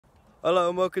Hello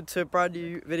and welcome to a brand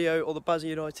new video on the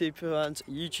Basildon United fans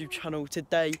YouTube channel.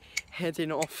 Today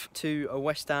heading off to a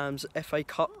West Ham's FA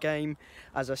Cup game,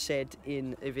 as I said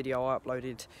in a video I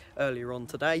uploaded earlier on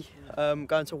today.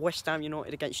 Going to West Ham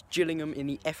United against Gillingham in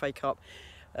the FA Cup.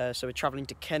 So we're travelling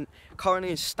to Kent, currently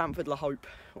in Stamford La Hope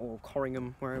or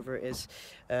Corringham, wherever it is.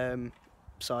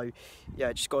 So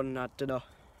yeah, just gone and had dinner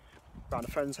around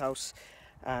a friend's house,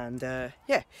 and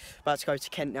yeah, about to go to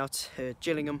Kent now, to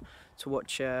Gillingham, to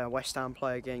watch West Ham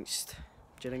play against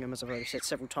Gillingham, as I've already said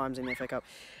several times in the FA Cup.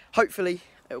 Hopefully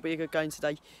it'll be a good game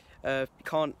today. You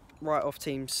can't write off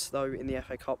teams though in the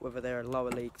FA Cup, whether they're a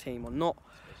lower league team or not.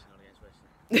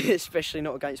 Especially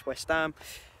not against West Ham.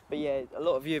 But yeah, a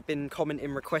lot of you have been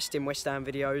commenting, requesting West Ham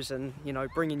videos, and you know,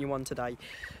 bringing you one today.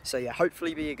 So yeah,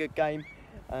 hopefully be a good game,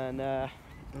 and yeah.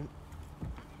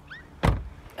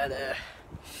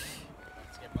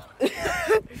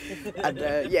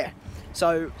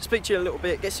 So speak to you a little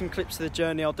bit, get some clips of the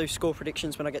journey. I'll do score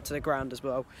predictions when I get to the ground as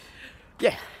well.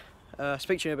 Yeah,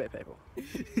 speak to you in a bit, people.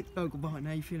 Uncle Barton,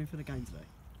 how are you feeling for the game today?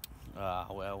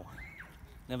 Well,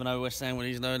 never know West Ham with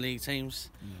these lower league teams.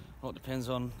 What depends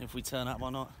on if we turn up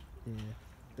or not. Yeah,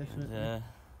 definitely.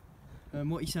 And,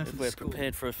 what are you saying for the score? We're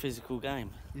prepared for a physical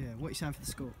game. Yeah, what are you saying for the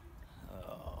score?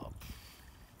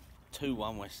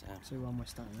 2-1 West Ham. 2-1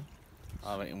 West Ham, yeah?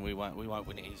 I reckon we won't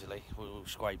win it easily. We'll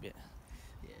scrape it.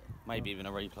 Yeah. Maybe even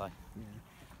a replay. Yeah.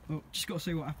 Well, just got to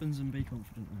see what happens and be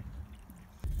confident, mate.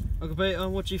 Uncle Peter,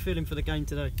 what are you feeling for the game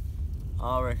today?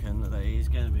 I reckon that it is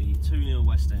going to be 2-0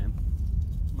 West Ham.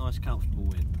 Nice, comfortable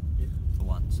win. Yeah. For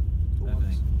once.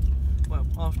 Well,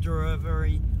 after a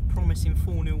very promising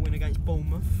 4-0 win against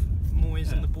Bournemouth,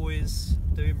 Moyes and the boys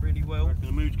doing really well. I reckon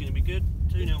the mood's going to be good.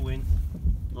 2-0 win.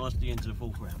 Nice to get into the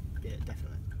fourth round. Yeah,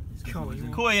 definitely. Come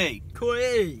on, Koi!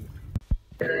 Koi!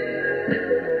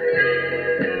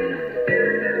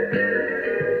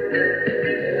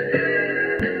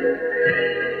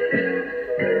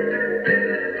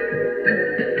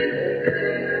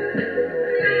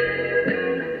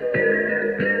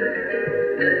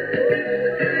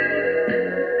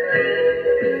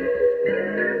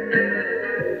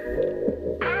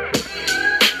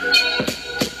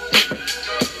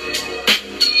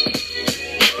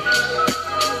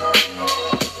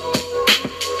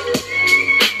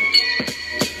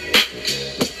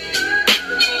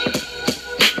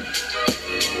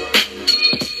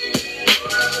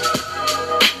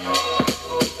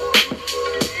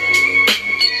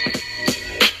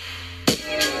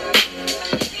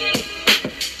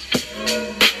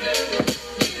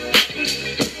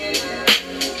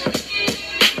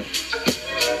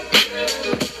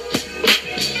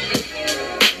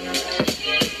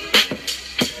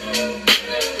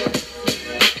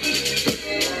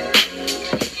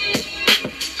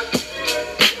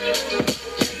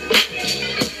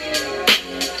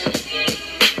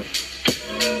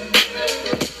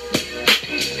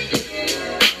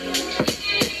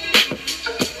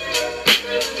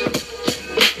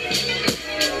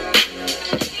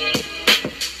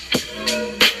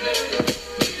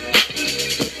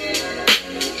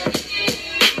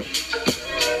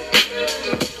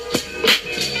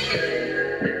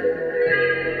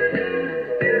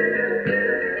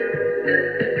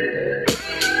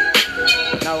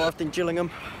 In Gillingham,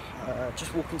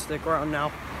 just walking to the ground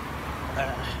now.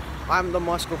 I haven't done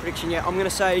my score prediction yet. I'm going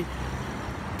to say,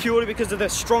 purely because of the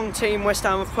strong team West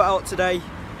Ham have put out today,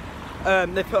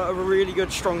 they put out a really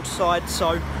good strong side,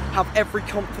 so have every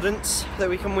confidence that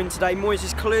we can win today. Moyes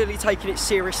is clearly taking it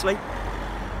seriously,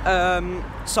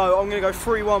 so I'm going to go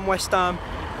 3-1 West Ham.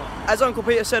 As Uncle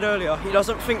Peter said earlier, he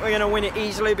doesn't think we're going to win it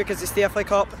easily because it's the FA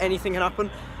Cup, anything can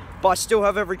happen. But I still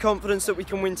have every confidence that we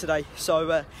can win today.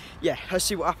 So, yeah, let's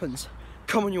see what happens.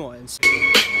 Come on, you Irons.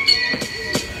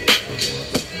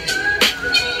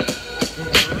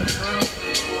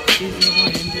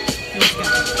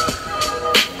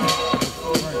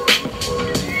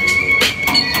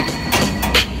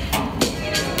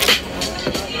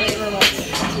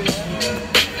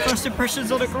 First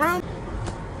impressions on the ground?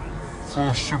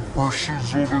 First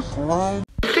impressions on the ground?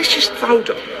 Let's just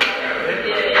hold on.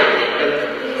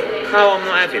 No, I'm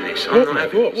not having this. I'm not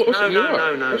having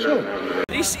this. No.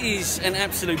 This is an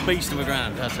absolute beast of a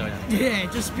ground, I'll tell you.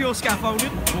 Yeah, just pure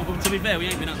scaffolding. Well, to be fair, we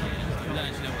ain't been up there. We don't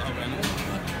actually know what the whole ground is.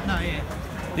 No, yeah.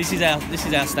 This is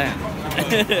our stand.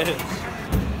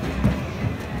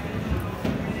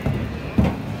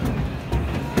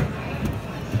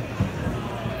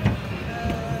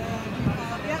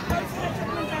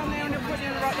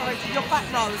 Your back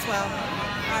row as well.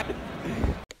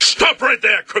 Stop right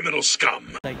there, criminal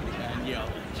scum!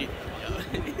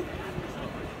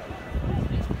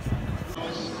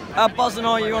 How buzzing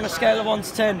are you on a scale of 1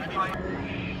 to 10?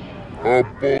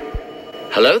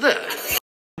 Hello there.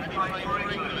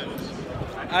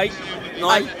 8, 9.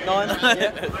 9.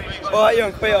 Yeah. Alright,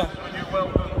 Young, Peter.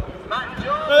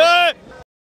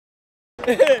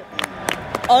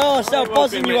 I asked how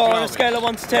buzzing you are on a scale of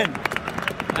 1 to 10.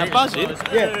 How buzzing?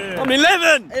 Yeah. I'm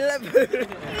 11! 11.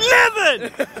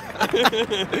 11!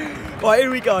 Right,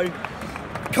 here we go.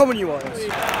 Come on, you Wales.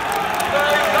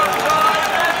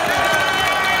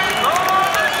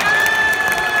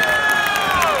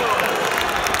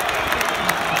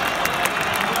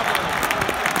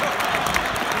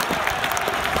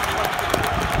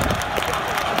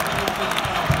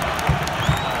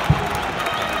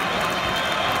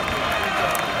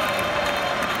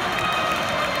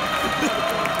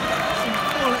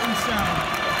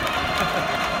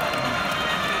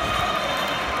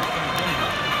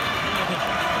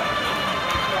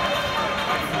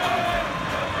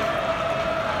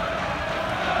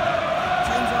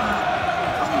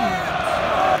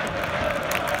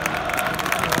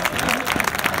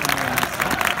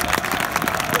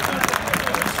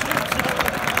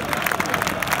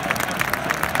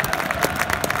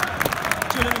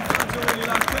 Gillingham fans are really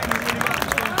loud, putting in really much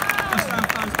as well. West Ham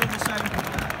fans do the same.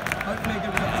 Hopefully they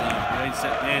will.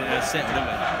 Yeah, set, didn't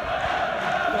we?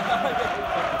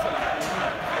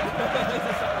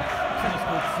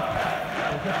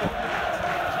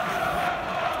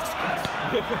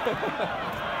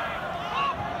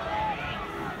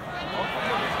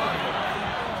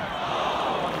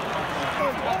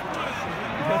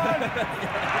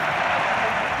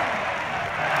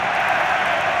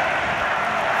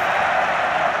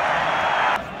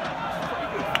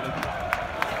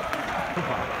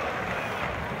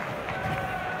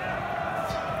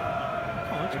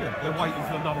 They're waiting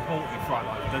for another ball to be thrown,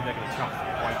 like, then they're going to chuck it.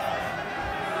 Wait.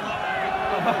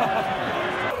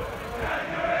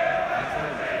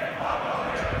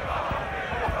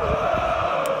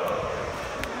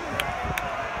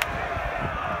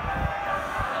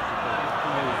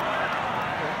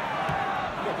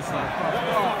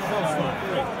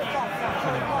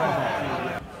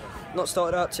 Not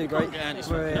started out too great. We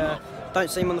don't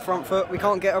seem on the front foot. We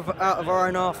can't get out of our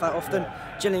own half that often.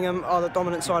 Gillingham are the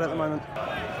dominant side at the moment.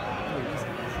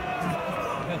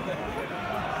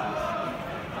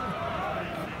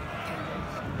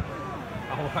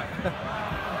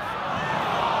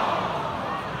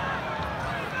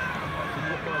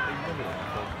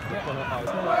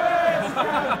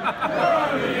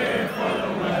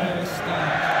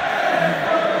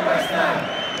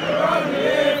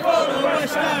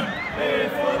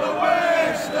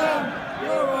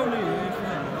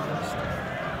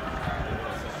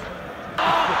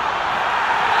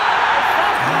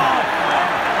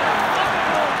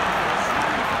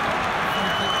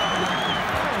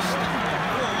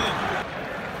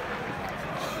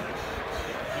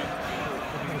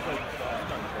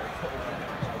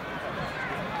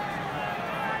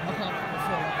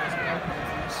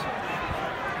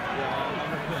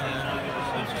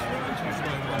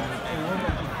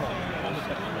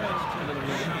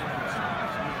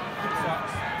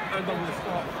 And I'm going to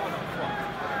start on up front.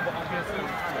 But I'm going to say,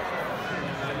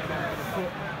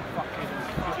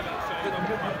 then I'm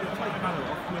going to take the banner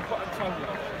off, I'm going to put a toe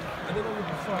up, and then I'm going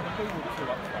to decide who will fill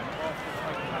up front after I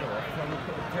take the banner off, and I'm going to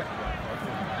put a jet on.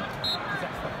 Because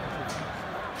that's stuff.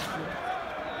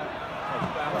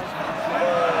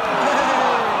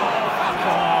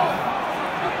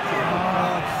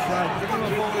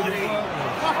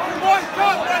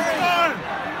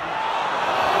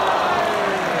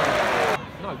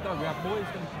 No, we have boys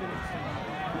going to do it.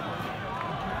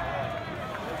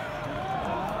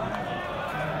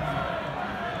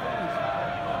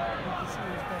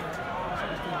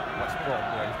 That's Bob,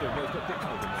 yeah, he's doing well. He's got Dick's in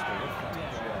the school.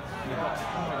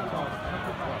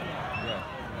 Yeah.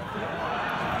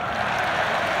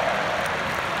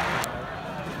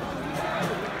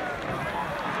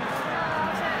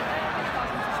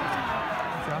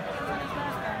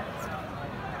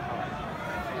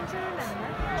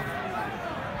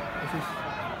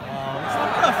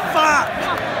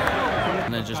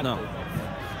 And then just not.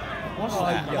 What's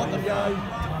that? Have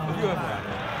you ever had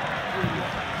it?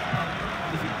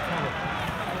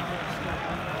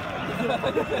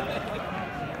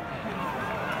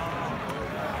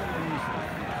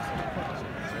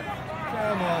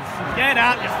 Come on. Get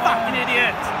out, you fucking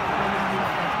idiot!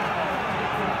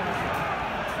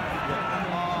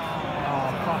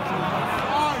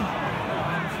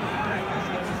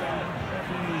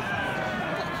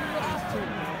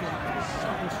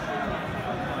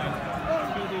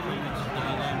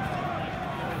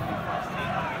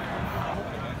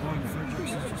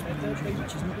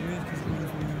 Which is not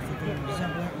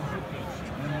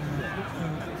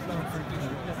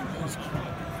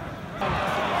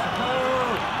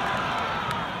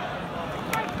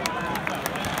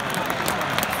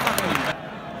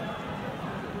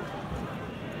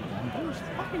Just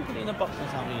fucking put it in a box or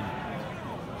something.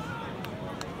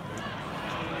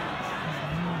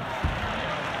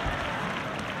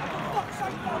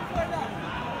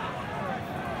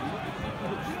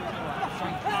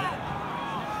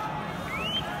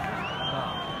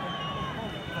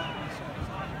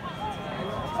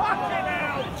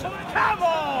 Come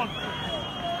on!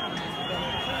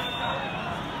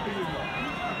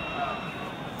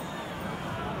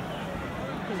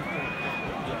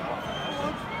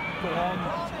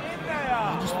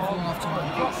 Just before half time.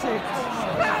 Fucking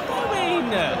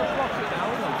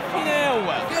hell!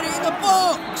 Get it in the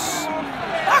box!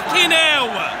 Fucking hell!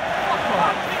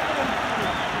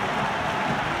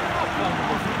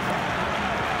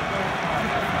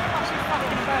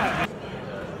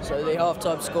 So the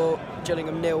half-time score,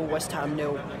 Gillingham 0, West Ham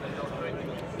 0.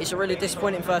 It's a really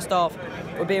disappointing first half.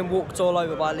 We're being walked all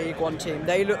over by a League One team.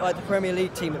 They look like the Premier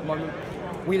League team at the moment.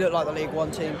 We look like the League One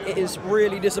team. It is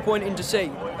really disappointing to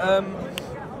see.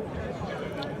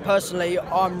 Personally,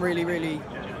 I'm really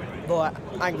like,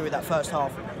 angry with that first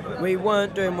half. We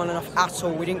weren't doing well enough at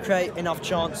all. We didn't create enough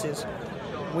chances.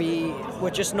 We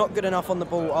were just not good enough on the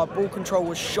ball. Our ball control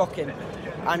was shocking,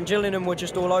 and Gillingham were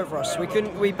just all over us.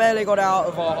 We barely got out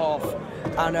of our half,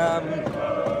 and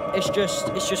it's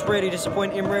just really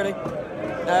disappointing, really.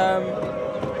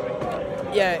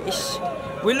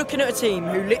 We're looking at a team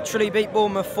who literally beat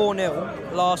Bournemouth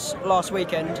 4-0 last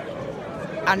weekend,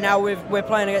 and now we're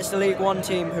playing against the League One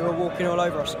team who are walking all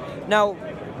over us. Now,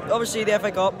 obviously the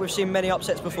FA Cup, we've seen many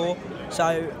upsets before,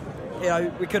 so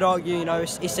we could argue,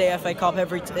 it's the FA Cup,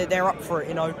 they're up for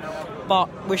it, but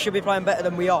we should be playing better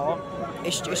than we are.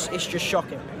 It's just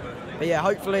shocking. But yeah,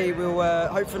 hopefully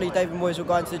David Moyes will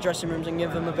go into the dressing rooms and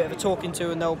give them a bit of a talking to,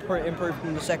 and they'll improve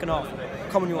in the second half.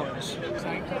 Come on, you ones.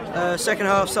 Second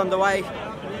half's underway.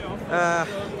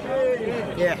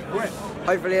 Yeah,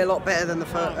 hopefully a lot better than the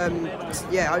first.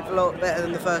 Hopefully a lot better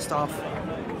than the first half,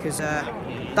 because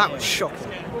that was shocking.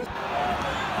 What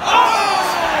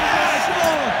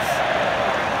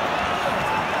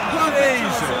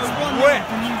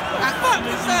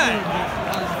was that?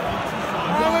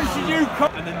 How much did you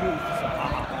come? And then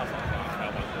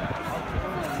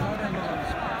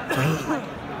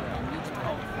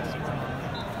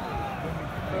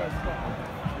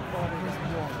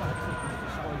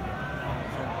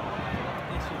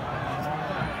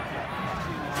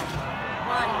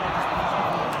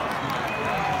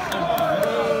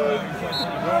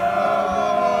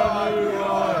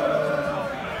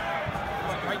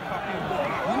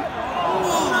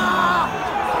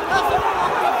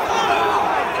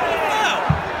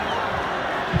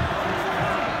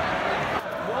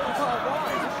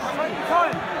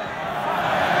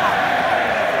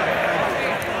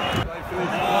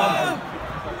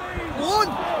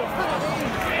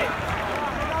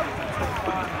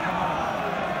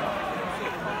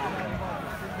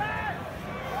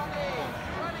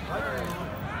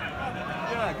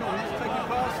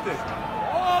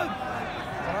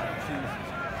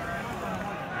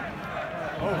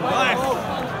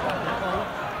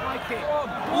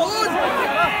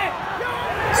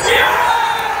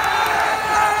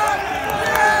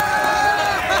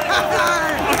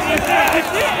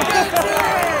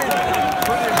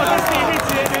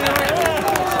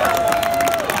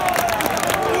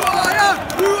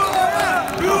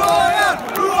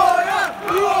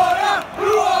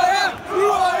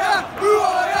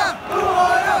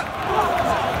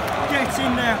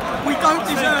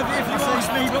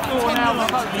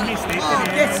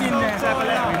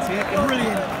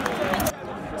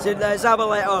So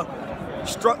Zabaleta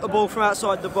struck the ball from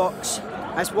outside the box.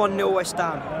 That's 1-0 West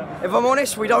Ham. If I'm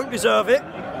honest, we don't deserve it.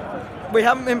 We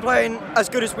haven't been playing as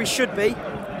good as we should be,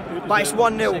 but it's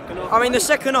 1-0. I mean, the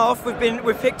second half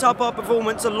we've picked up our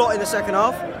performance a lot in the second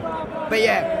half. But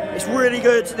yeah, it's really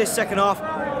good this second half.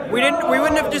 We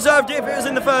wouldn't have deserved it if it was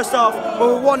in the first half, but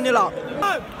we're 1-0 up.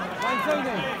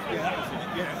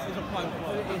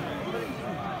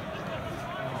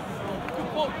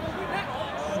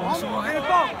 In the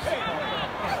box.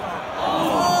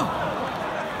 Oh.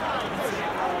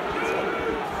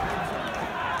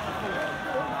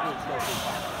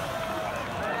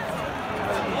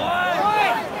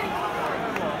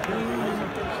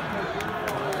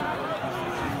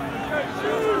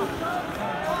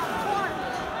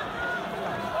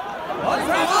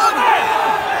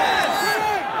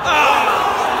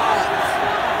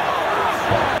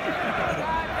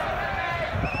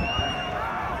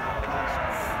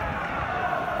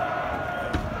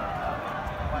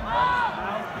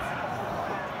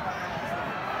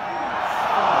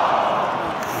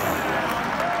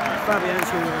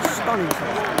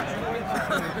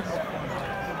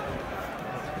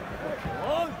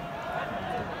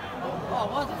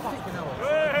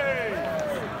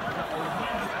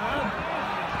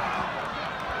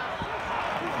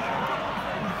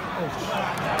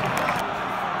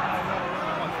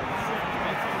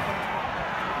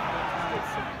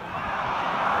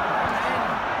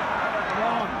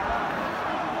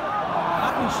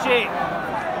 Shit.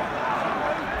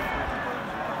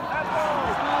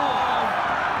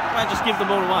 Might just give the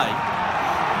ball away.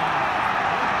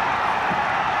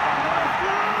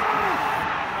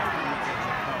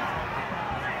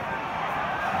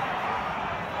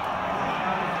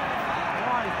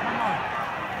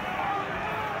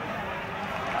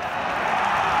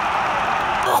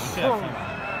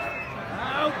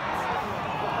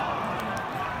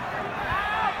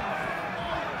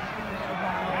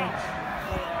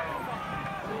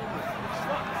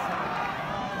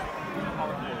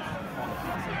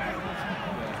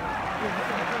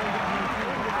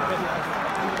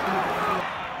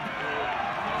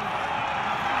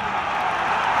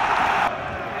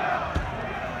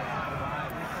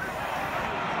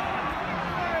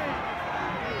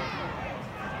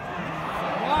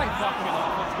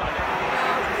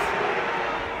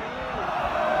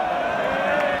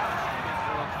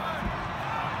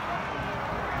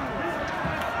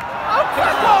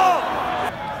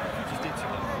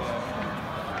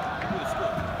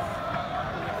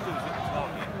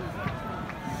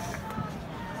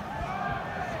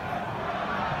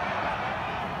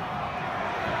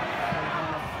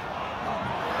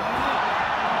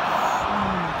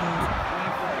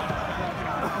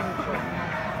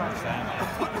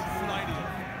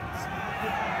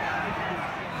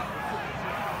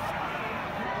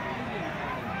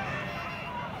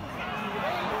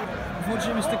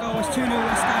 Unfortunately, missed the goal. It's 2-0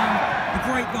 West Ham. A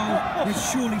great goal.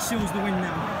 This surely seals the win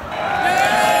now.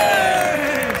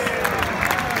 Yes!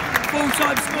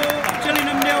 Full-time score.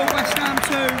 Gillingham 0, West Ham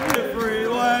 2.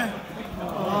 Everywhere.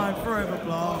 I'm forever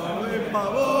blowing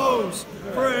bubbles.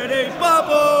 Pretty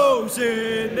bubbles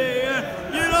in the air.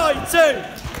 United!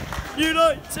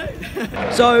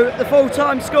 United! So the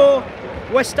full-time score,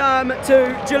 West Ham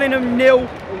 2, Gillingham 0.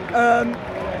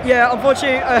 Yeah,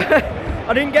 unfortunately,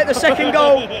 I didn't get the second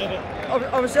goal.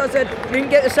 Obviously, I said I didn't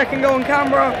get the second goal on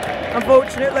camera,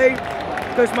 unfortunately,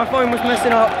 because my phone was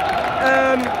messing up.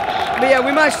 But yeah,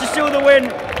 we managed to steal the win,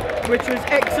 which was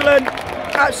excellent.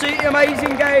 Absolutely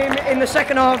amazing game in the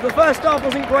second half. The first half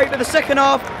wasn't great, but the second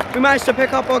half we managed to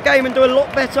pick up our game and do a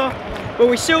lot better. But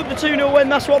we sealed the 2-0 win.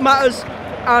 That's what matters.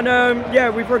 And yeah,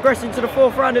 we progressed into the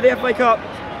 4th round of the FA Cup.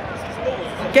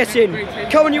 Get in.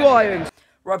 Come on, you Irons.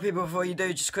 Right, people, before you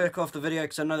do, just click off the video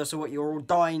because I know that's what you're all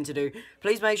dying to do.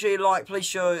 Please make sure you like,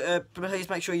 please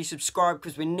make sure you subscribe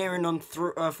because we're nearing on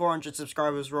 400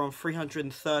 subscribers. We're on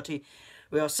 330.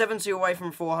 We are 70 away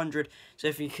from 400, so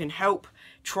if you can help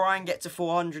try and get to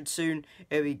 400 soon,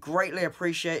 it would be greatly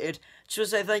appreciated. Just want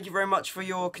to say thank you very much for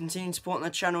your continued support on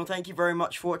the channel. Thank you very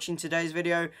much for watching today's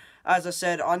video. As I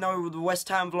said, I know the West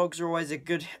Ham vlogs are always a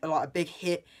good, like a big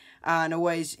hit. And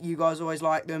always, you guys always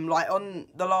like them. Like on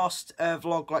the last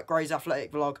vlog, like Gray's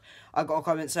Athletic vlog, I got a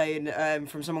comment saying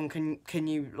from someone, can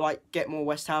you like get more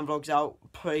West Ham vlogs out,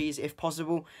 please, if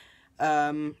possible.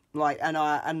 Like, and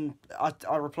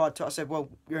I replied to it. I said, well,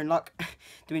 you're in luck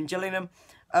doing Gillingham.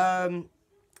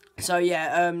 So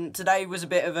yeah, today was a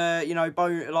bit of a, you know,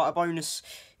 like a bonus,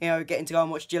 you know, getting to go and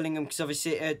watch Gillingham, because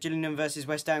obviously Gillingham versus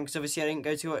West Ham, because obviously I didn't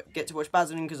get to watch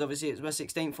Basildon, because obviously it was my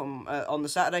 16th on the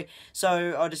Saturday.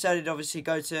 So I decided obviously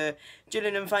go to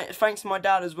Gillingham. Thanks to my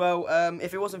dad as well.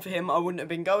 If it wasn't for him, I wouldn't have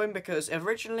been going, because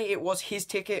originally it was his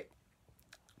ticket.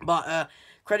 But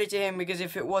credit to him, because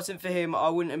if it wasn't for him, I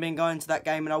wouldn't have been going to that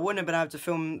game, and I wouldn't have been able to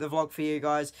film the vlog for you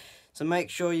guys. So make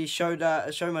sure you show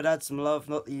my dad some love.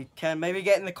 Not that you can, maybe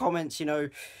get in the comments, you know,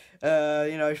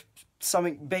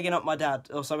 something bigging up my dad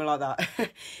or something like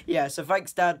that. Yeah, so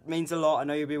thanks, Dad, means a lot. I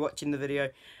know you'll be watching the video.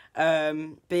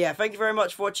 But yeah, thank you very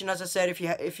much for watching. As I said,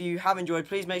 if you have enjoyed,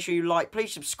 please make sure you like,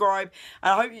 please subscribe,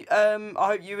 and I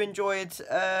hope you enjoyed.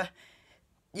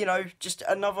 You know, just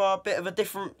another bit of a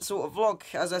different sort of vlog.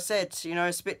 As I said, you know,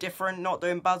 it's a bit different, not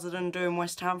doing Basildon, doing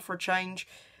West Ham for a change.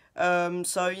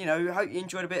 So, you know, hope you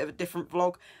enjoyed a bit of a different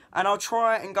vlog. And I'll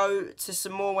try and go to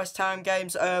some more West Ham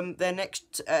games. Their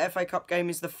next FA Cup game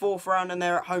is the 4th round, and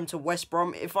they're at home to West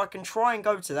Brom. If I can try and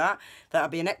go to that, that'll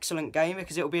be an excellent game,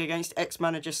 because it'll be against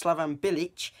ex-manager Slavan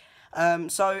Bilic.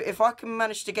 So if I can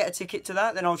manage to get a ticket to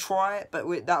that, then I'll try it,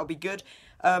 but that'll be good.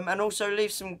 And also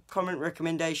leave some comment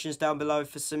recommendations down below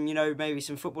for some, you know, maybe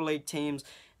some Football League teams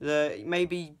that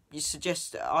maybe you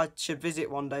suggest I should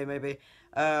visit one day, maybe,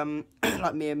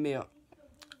 like me and Mia.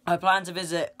 I plan to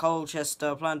visit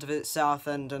Colchester, I plan to visit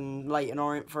Southend and Leyton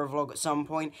Orient for a vlog at some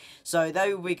point, so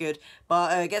they will be good.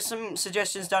 But get some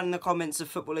suggestions down in the comments of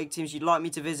Football League teams you'd like me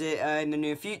to visit in the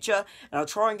near future, and I'll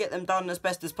try and get them done as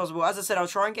best as possible. As I said, I'll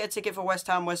try and get a ticket for West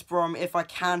Ham, West Brom if I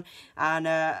can, and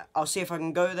I'll see if I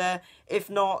can go there.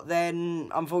 If not, then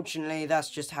unfortunately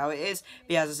that's just how it is.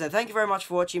 But yeah, as I said, thank you very much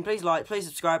for watching. Please like, please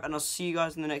subscribe, and I'll see you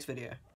guys in the next video.